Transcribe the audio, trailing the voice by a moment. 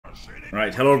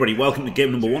Right, hello everybody, welcome to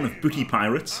game number 1 of Booty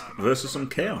Pirates versus some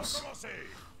Chaos.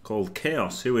 Called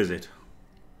Chaos, who is it?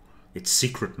 It's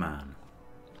Secret Man.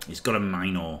 He's got a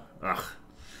minor. Ugh.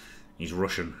 He's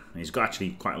Russian. He's got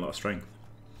actually quite a lot of strength.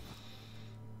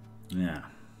 Yeah.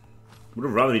 Would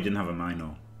have rather he didn't have a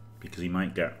minor, because he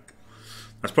might get...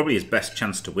 That's probably his best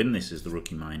chance to win this, is the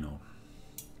rookie minor.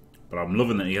 But I'm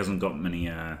loving that he hasn't got many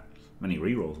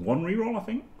rerolls. One reroll, I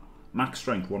think? Max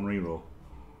strength, one reroll.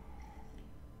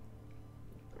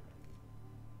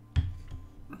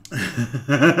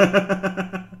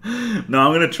 No,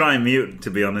 I'm gonna try and mute,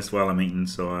 to be honest, while I'm eating.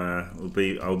 So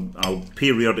I'll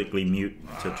periodically mute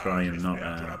to try and not.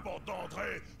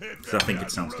 Because I think it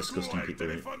sounds disgusting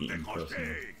people eating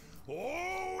personally.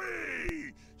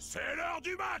 C'est l'heure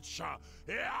du match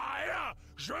et rien,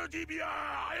 je dis bien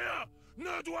rien,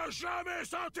 ne doit jamais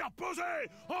s'interposer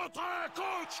entre un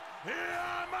coach et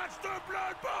un match de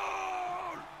Blood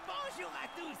Bowl. Bonjour à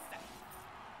tous.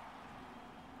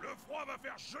 Le froid va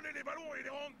faire geler les ballons et les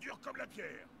rendre durs comme la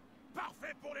pierre.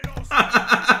 Parfait pour les lancer.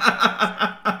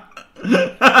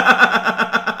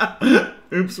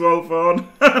 Oops, well phone.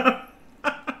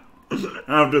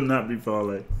 I've done that before,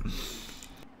 like.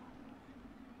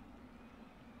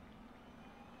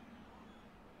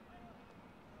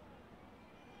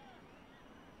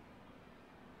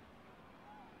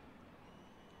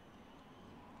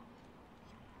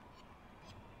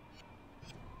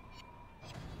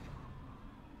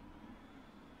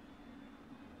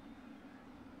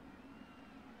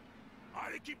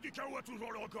 L'équipe du chaos a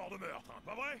toujours le record de meurtre, hein,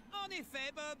 pas vrai? En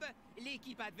effet, Bob,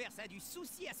 l'équipe adverse a du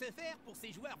souci à se faire pour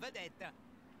ses joueurs vedettes.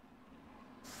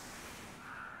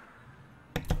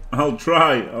 I'll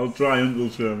try,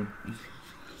 Uncle Sherman.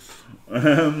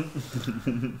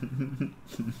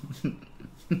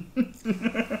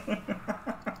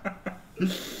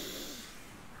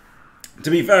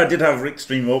 To be fair, I did have Rick's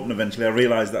stream open eventually. I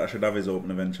realised that I should have his open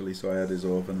eventually, so I had his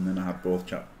open, and then I had both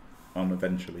chat on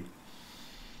eventually.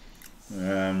 But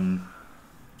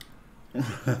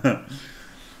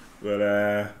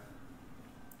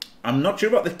I'm not sure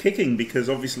about the kicking, because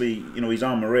obviously, you know, he's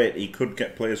armor 8, he could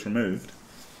get players removed,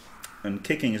 and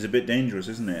kicking is a bit dangerous,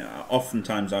 isn't it?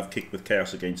 Oftentimes I've kicked with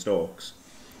Chaos against Orcs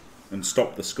and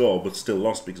stopped the score, but still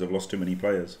lost because I've lost too many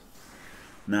players.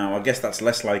 Now I guess that's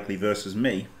less likely versus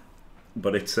me,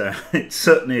 but it's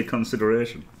certainly a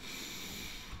consideration.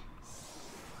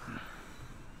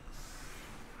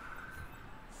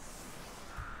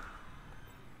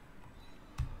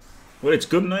 Well, it's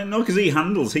good, no, because he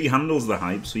handles the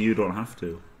hype, so you don't have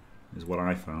to, is what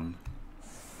I found.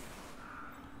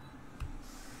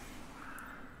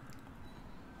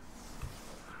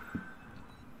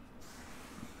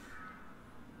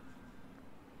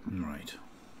 Right.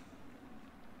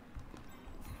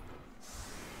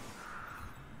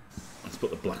 Let's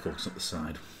put the Black Orcs at the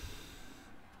side.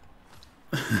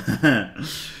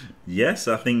 Yes,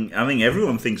 I think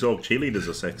everyone thinks Orc cheerleaders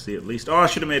are sexy, at least. Oh, I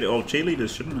should have made it all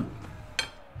cheerleaders, shouldn't I?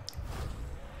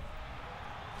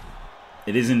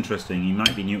 It is interesting. He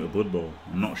might be new to Blood Bowl.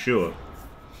 I'm not sure,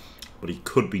 but he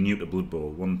could be new to Blood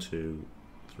Bowl. 1, 2,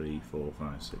 3, 4,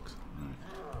 5, 6. Right.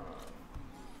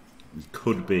 He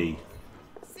could be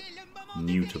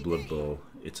new to Blood Bowl.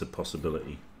 It's a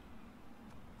possibility.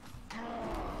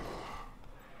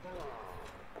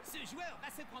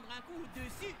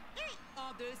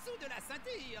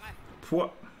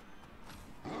 What?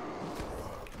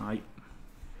 Hi.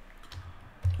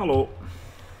 Hello.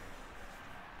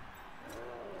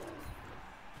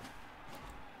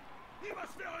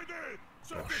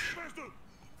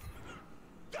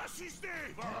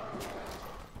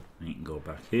 You can go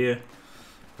back here,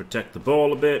 protect the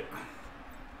ball a bit,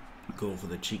 go for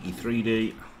the cheeky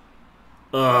 3D.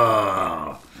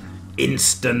 Oh,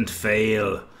 instant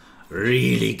fail.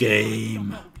 Really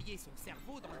game.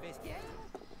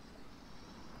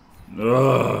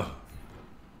 Ugh.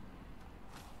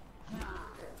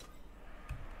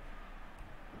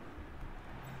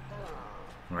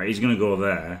 Right, he's going to go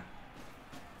there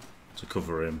to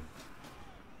cover him.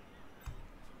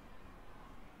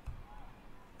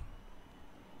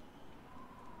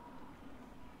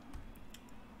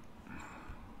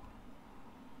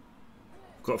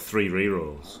 I've got 3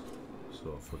 rerolls,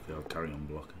 so fuck it, I'll carry on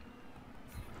blocking.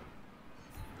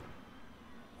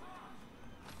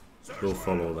 Go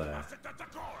follow there.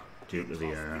 Due to the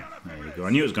air. There you go. I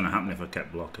knew it was going to happen if I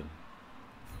kept blocking.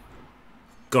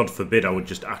 God forbid I would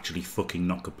just actually fucking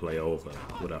knock a player over.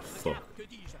 Would I fuck?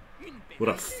 Would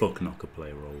I fuck knock a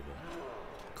player over?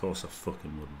 Of course I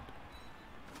fucking wouldn't.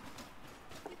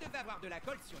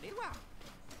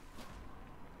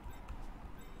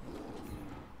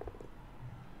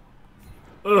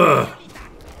 Ugh.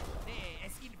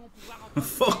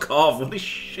 Fuck off! What a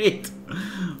shit!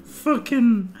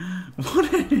 Fucking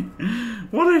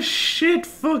what a shit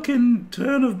fucking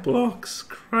turn of blocks!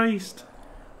 Christ!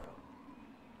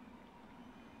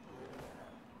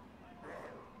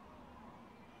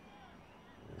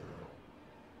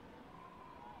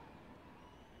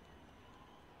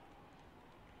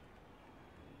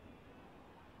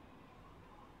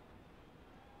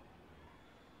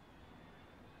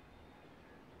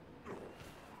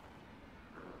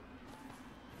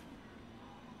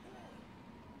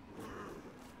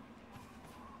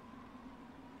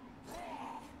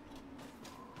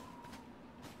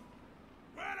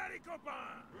 Voilà les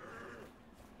copains.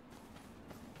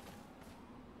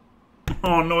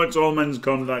 Oh no, it's all men's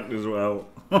contact as well.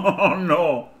 Oh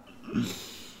no!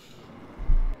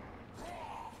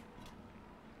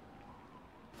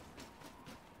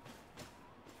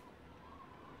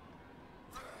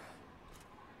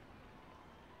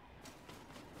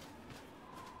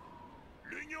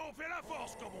 L'union fait la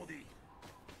force, comme on dit.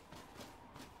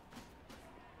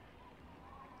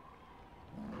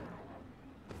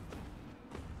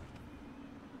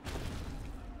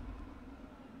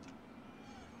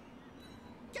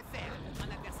 Que faire contre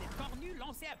un adversaire cornu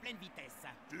lancé à pleine vitesse?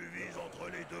 Tu vises entre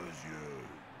les deux yeux.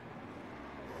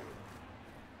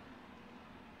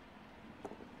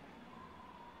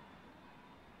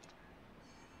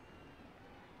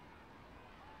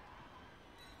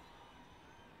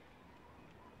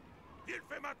 Il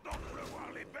fait maintenant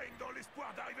pleuvoir les beignes dans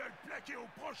l'espoir d'arriver à le plaquer au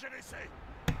prochain essai.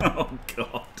 Oh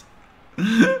god!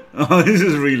 Oh, this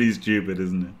is really stupid,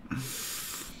 isn't it?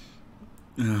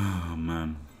 Oh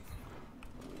man.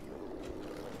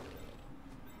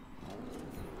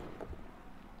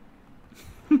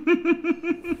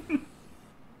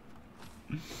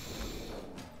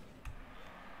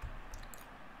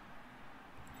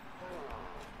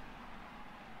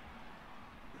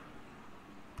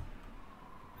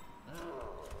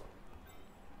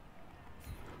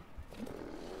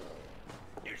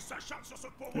 Il s'acharne sur ce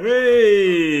pauvre.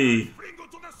 Hey! Flingue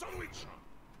autour d'un sandwich.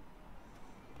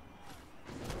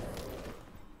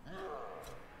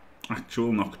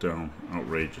 Actual knockdown.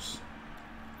 Outrageous.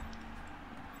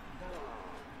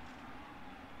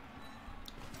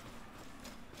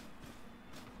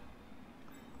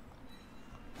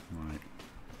 Right.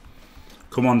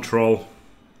 Come on, troll.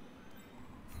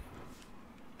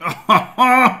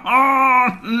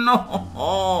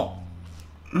 No!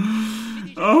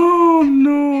 Oh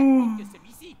no! Que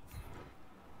celui-ci.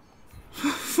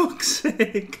 For fuck's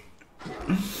sake!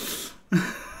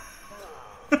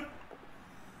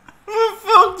 For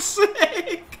fuck's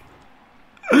sake!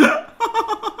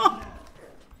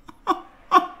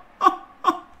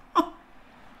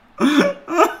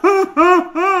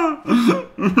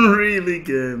 Really,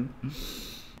 game?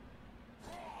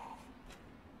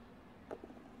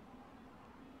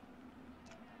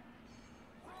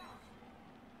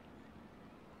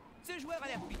 Ce joueur a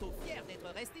l'air plutôt fier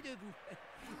d'être resté debout.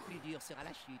 Plus dur sera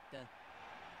la chute.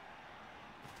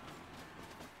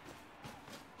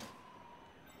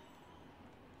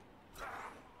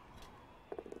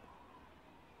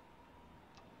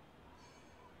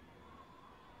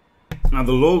 Now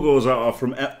the logos are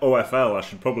from OFL. I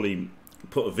should probably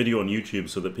put a video on YouTube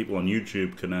so that people on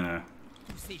YouTube can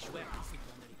Tous ces joueurs qui se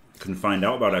tournent les pouces. can find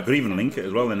out about it. I could even link it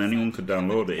as well, and anyone could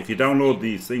download it. If you download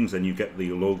these things, then you get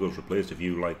the logos replaced. If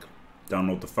you like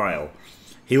download the file,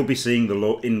 he'll be seeing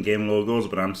the in-game logos,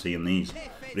 but I'm seeing these.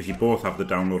 But if you both have the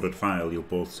downloaded file, you'll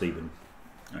both see them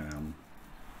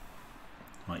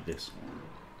like this.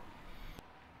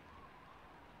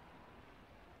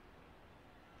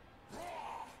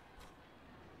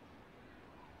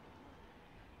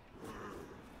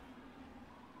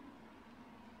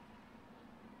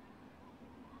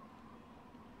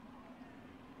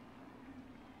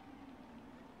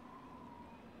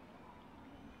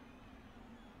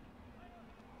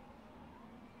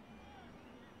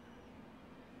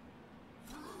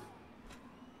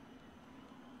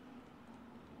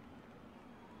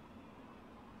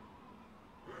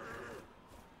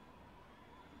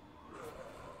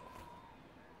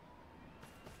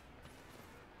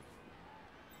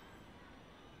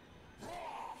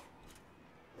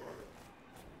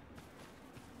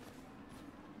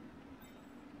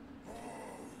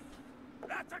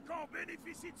 L'attaquant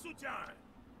bénéficie de soutien.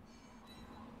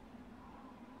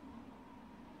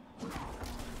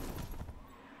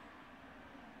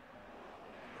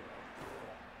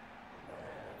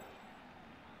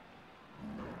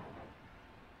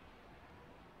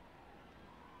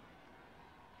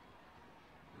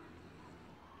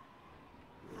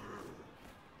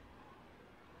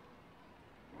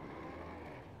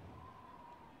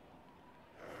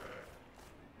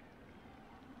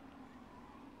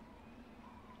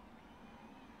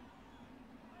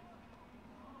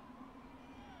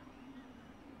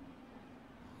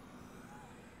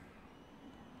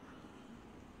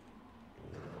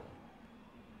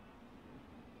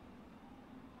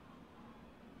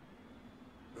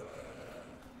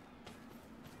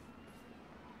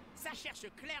 Ça cherche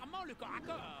clairement le corps à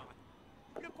corps.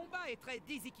 Le combat est très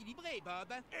déséquilibré,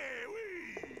 Bob. Eh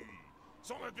oui!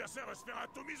 Son adversaire va se faire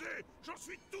atomiser. J'en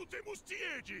suis tout émoustillé,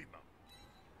 Jim.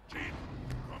 Jim,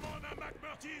 commande un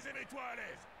McMurtys et mets-toi à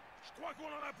l'aise. Je crois qu'on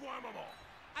en a pour un moment.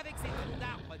 Avec ces troncs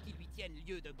d'arbres qui lui tiennent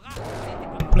lieu de bras, c'était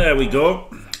pas... There we go.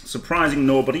 Surprising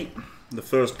nobody. The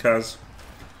first AV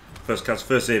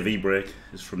break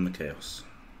is from the Chaos.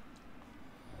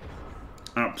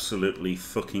 Absolutely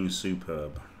fucking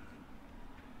superb.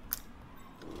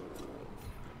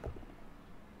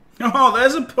 Oh,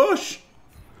 there's a push!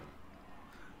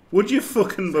 Would you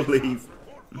fucking believe?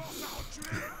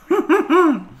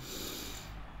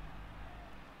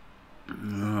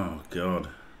 Oh, God.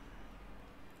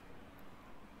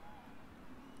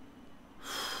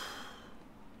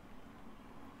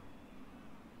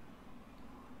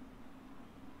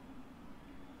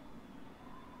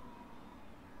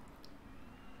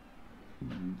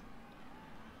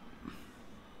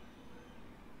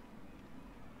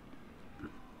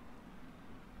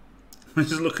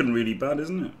 This is looking really bad,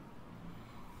 isn't it?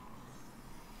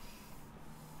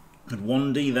 Had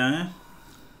 1D there.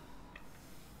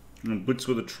 And Wits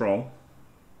with a troll.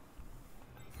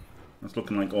 That's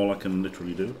looking like all I can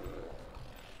literally do.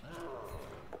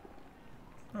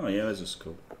 Oh yeah, there's a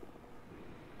skull.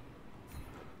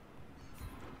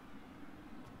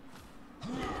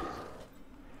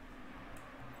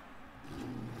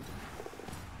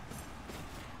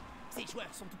 Ces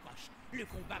joueurs sont tout proches. Le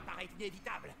combat paraît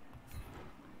inévitable.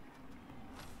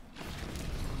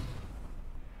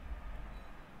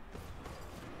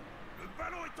 Le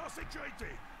ballon est en sécurité.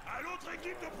 À l'autre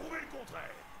équipe de prouver le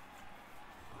contraire.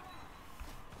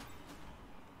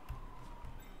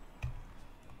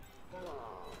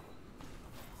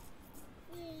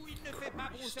 Ouh, il ne fait pas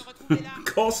bon se retrouver là. Of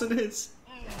course it is.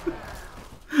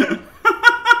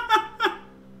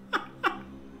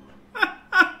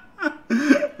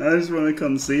 I just want to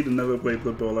concede and never play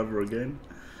Blood Bowl ever again.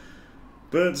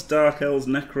 Birds, Dark Elves,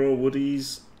 Necro,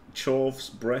 Woodies, Chorfs,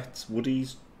 Bretts,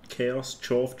 Woodies, Chaos,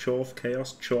 Chorf,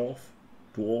 Chaos, Chorf,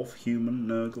 Dwarf, Human,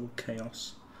 Nurgle,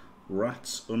 Chaos,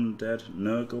 Rats, Undead,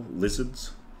 Nurgle,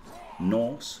 Lizards,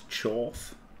 Norse,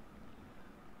 Chorf,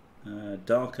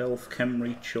 Dark Elf,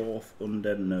 Khemri, Chorf,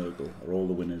 Undead, Nurgle are all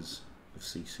the winners of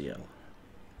CCL.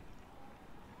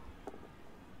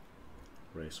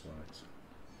 Race-wise.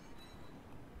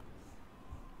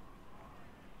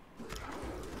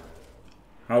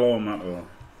 Hello, Matto.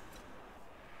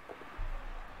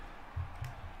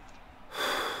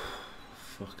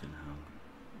 Fucking hell!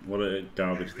 What a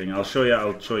garbage thing. I'll show you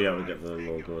how to get the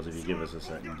logos if you give us a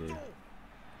second here.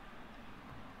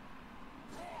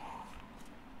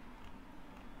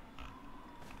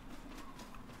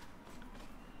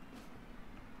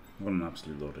 What an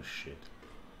absolute load of shit.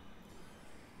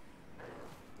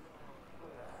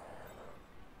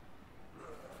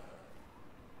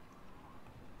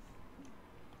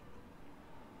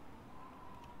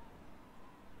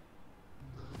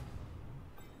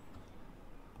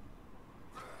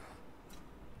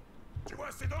 Tu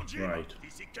vois ces dents, Jim? Right.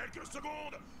 D'ici quelques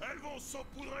secondes, elles vont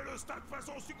saupoudrer le stade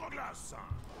façon sucre glace.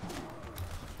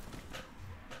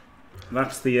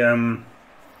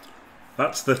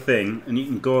 That's the thing, and you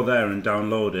can go there and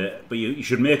download it, but you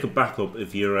should make a backup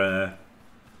of your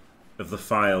of the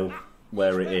file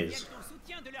where it is,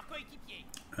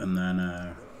 and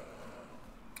then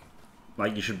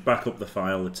like you should back up the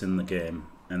file that's in the game,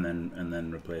 and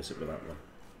then replace it with that one.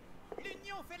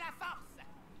 L'union fait la force.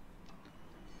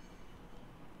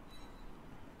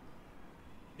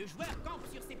 Le joueur campe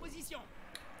sur ses positions.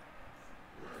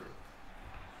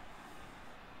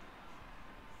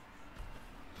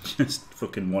 Just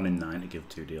fucking 1 in 9 to give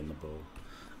 2D on the ball.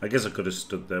 I guess I could have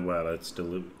stood there. Well, I'd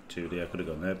still 2D. I could have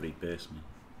gone there, but he based me.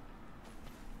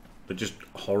 But just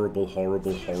horrible,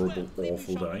 horrible, horrible,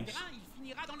 awful dice.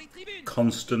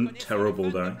 Constant,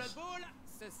 terrible dice.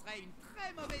 Ce serait une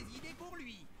très mauvaise idée pour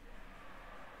lui.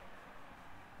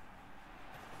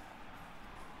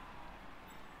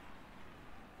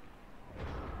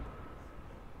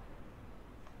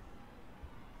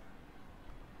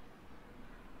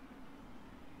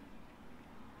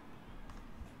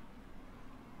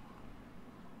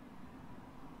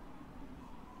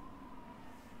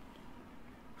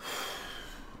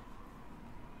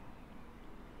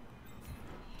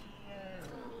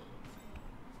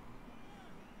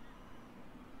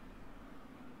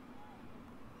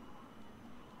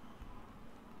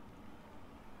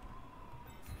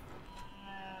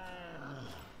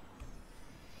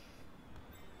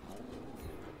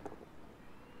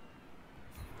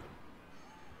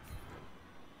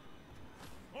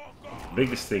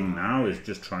 Biggest thing now is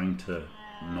just trying to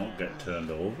not get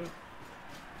turned over.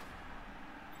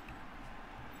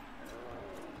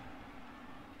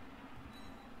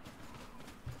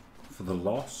 for the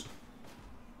loss.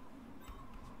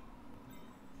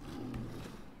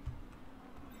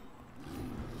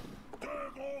 Deux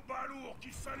gros balourds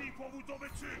qui s'allient pour vous tomber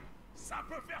dessus. Ça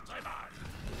peut faire très mal.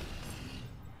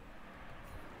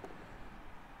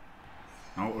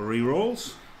 Out of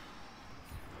rerolls.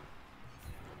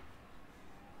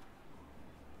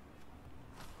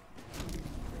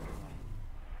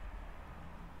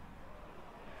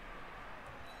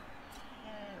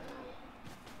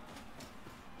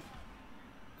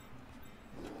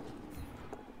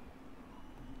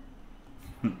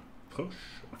 Push.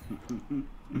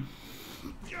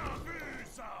 Bien vu,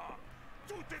 ça!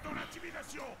 Tout est dans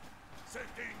l'intimidation!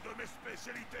 C'était une de mes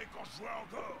spécialités quand je jouais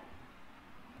encore!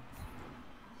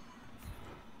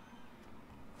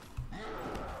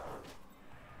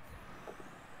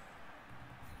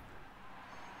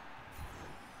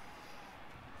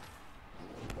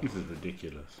 This is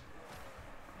ridiculous.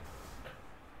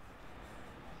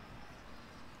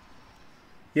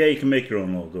 Yeah, you can make your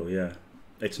own logo, yeah.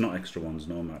 It's not extra ones,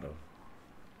 no matter.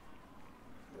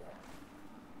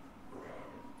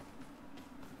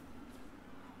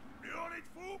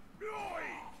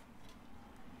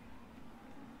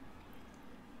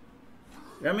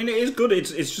 I mean, it is good.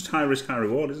 It's just high risk, high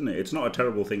reward, isn't it? It's not a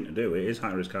terrible thing to do. It is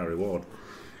high risk, high reward.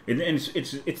 And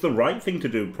it's the right thing to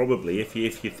do, probably, if you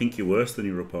think you're worse than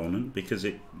your opponent, because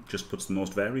it just puts the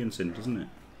most variance in, doesn't it?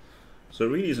 So it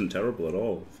really isn't terrible at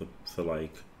all for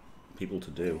like people to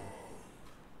do.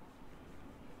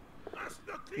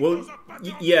 Well,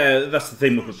 yeah, that's the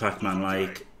thing with Pac-Man.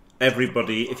 Like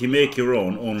everybody, if you make your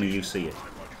own, only you see it.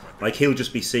 Like he'll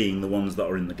just be seeing the ones that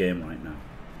are in the game right now.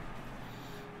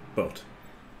 But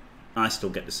I still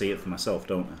get to see it for myself,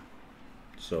 don't I?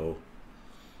 So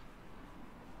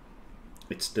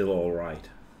it's still all right.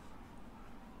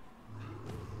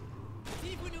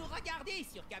 Si vous nous regardez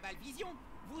sur Cabal Vision,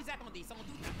 vous attendez sans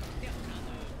doute un commentaire plein de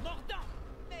mordant.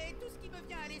 Mais tout ce qui me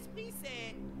vient à l'esprit,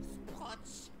 c'est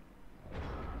Sprotch.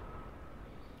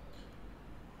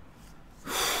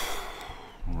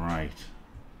 Right.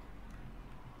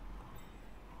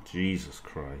 Jesus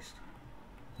Christ.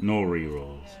 No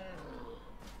rerolls.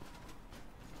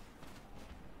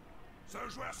 Ce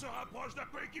joueur se rapproche d'un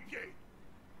coéquipier.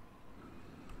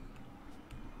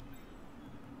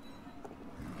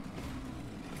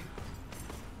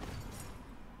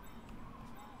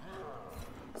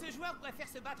 Ce joueur préfère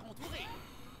se battre entouré.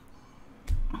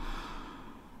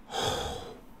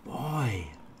 Boy.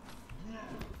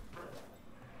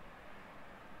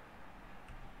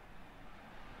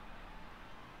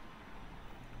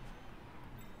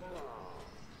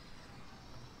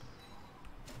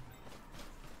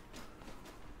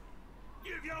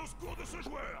 Il vient au secours de ce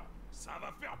joueur. Ça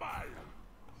va faire mal.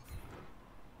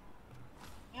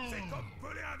 C'est comme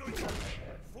peler un oignon.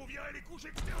 Faut virer les couches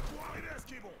externes pour arriver à ce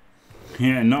qui est bon.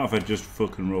 Yeah, not if I just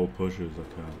fucking roll pushes, I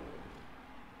can't.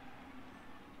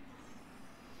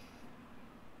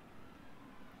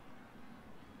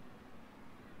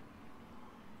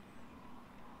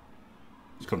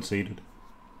 It's conceded.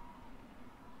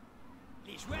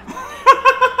 Les joueurs.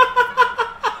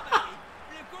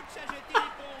 Le coach a jeté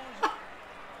l'éponge.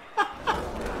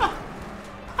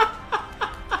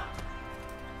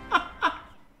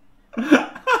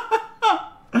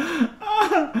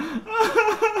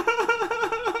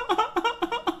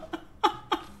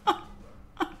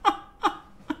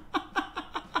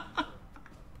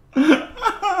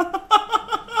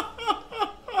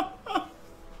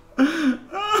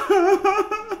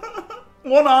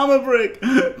 One armor brick,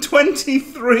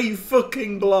 23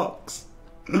 fucking blocks.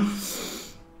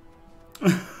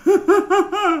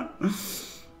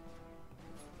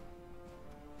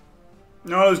 No,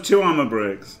 there's 2 armor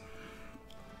bricks.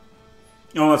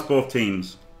 Oh, that's both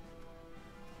teams.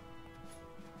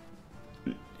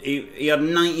 He had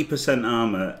 90%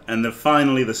 armor, and then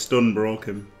finally the stun broke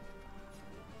him.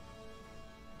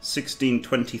 16,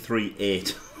 23,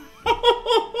 8.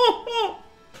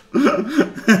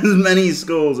 As many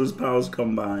skulls as powers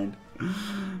combined.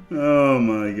 Oh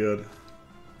my god.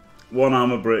 1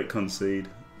 armor break concede.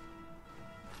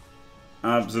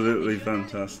 Absolutely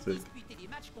fantastic.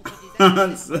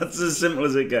 that's as simple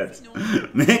as it gets.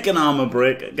 Make an armor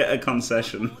break, get a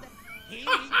concession.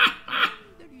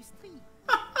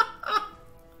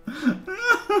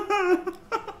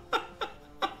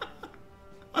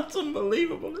 That's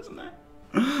unbelievable, isn't it?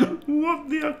 What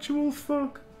the actual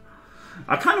fuck?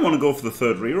 I kind of want to go for the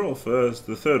 3rd reroll first.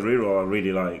 The 3rd reroll I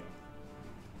really like.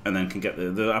 And then can get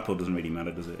the apple doesn't really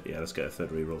matter, does it? Yeah, let's get a 3rd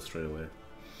reroll straight away.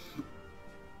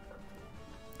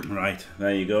 Right,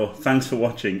 there you go. Thanks for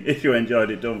watching. If you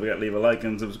enjoyed it, don't forget to leave a like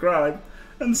and subscribe.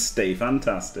 And stay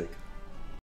fantastic.